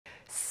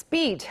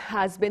Speed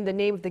has been the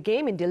name of the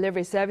game in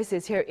delivery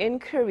services here in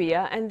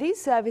Korea, and these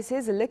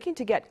services are looking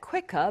to get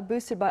quicker,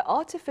 boosted by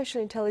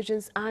artificial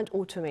intelligence and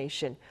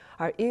automation.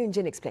 Our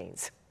Eun-jin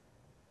explains.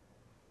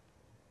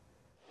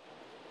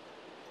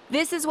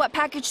 This is what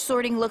package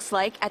sorting looks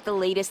like at the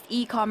latest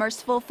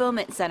e-commerce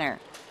fulfillment center.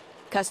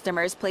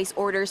 Customers place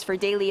orders for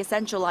daily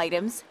essential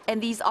items,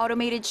 and these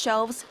automated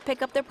shelves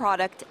pick up the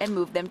product and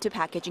move them to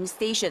packaging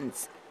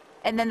stations.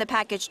 And then the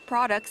packaged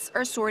products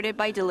are sorted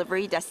by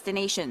delivery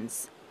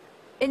destinations.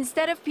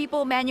 Instead of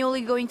people manually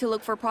going to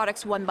look for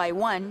products one by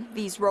one,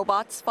 these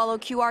robots follow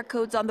QR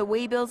codes on the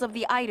waybills of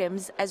the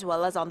items as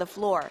well as on the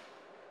floor.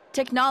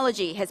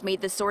 Technology has made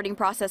the sorting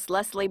process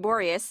less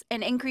laborious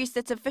and increased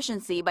its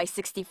efficiency by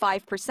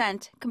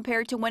 65%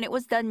 compared to when it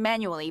was done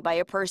manually by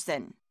a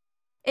person.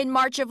 In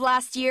March of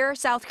last year,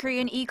 South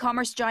Korean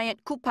e-commerce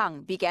giant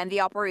Coupang began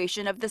the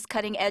operation of this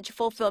cutting-edge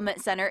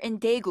fulfillment center in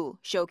Daegu,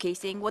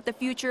 showcasing what the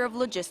future of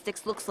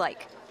logistics looks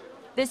like.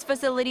 This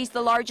facility is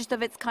the largest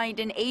of its kind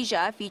in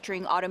Asia,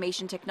 featuring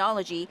automation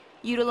technology,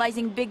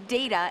 utilizing big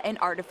data and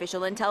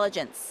artificial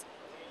intelligence.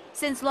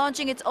 Since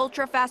launching its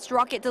ultra-fast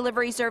rocket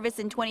delivery service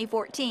in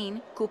 2014,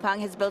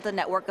 Coupang has built a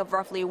network of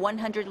roughly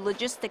 100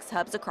 logistics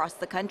hubs across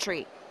the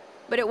country.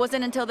 But it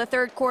wasn't until the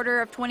third quarter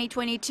of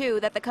 2022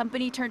 that the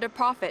company turned a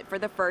profit for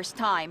the first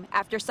time,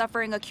 after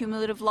suffering a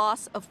cumulative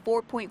loss of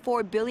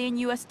 $4.4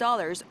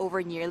 billion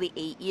over nearly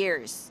 8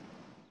 years.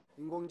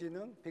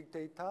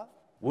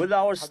 With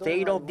our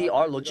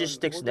state-of-the-art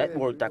logistics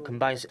network that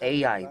combines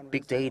AI,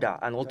 big data,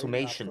 and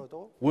automation,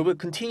 we will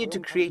continue to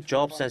create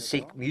jobs and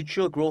seek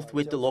mutual growth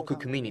with the local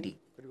community.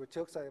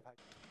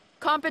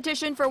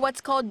 Competition for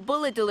what's called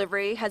bullet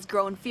delivery has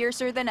grown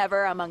fiercer than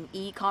ever among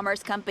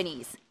e-commerce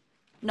companies.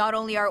 Not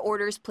only are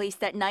orders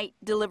placed at night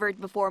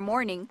delivered before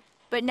morning,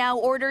 but now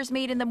orders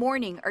made in the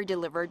morning are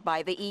delivered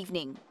by the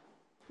evening.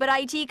 But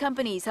IT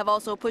companies have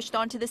also pushed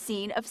onto the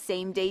scene of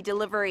same-day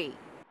delivery.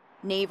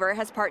 Naver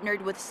has partnered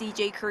with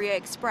CJ Korea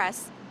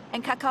Express,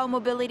 and Kakao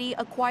Mobility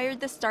acquired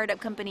the startup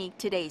company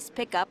Today's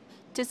Pickup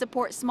to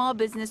support small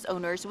business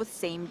owners with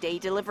same-day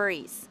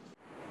deliveries.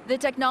 The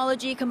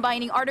technology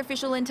combining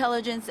artificial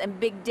intelligence and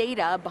big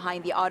data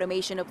behind the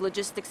automation of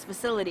logistics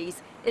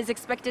facilities is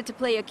expected to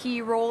play a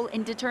key role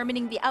in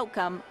determining the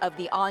outcome of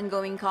the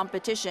ongoing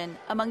competition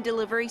among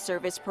delivery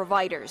service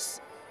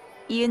providers.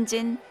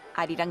 Eun-jin,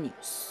 Arirang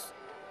News.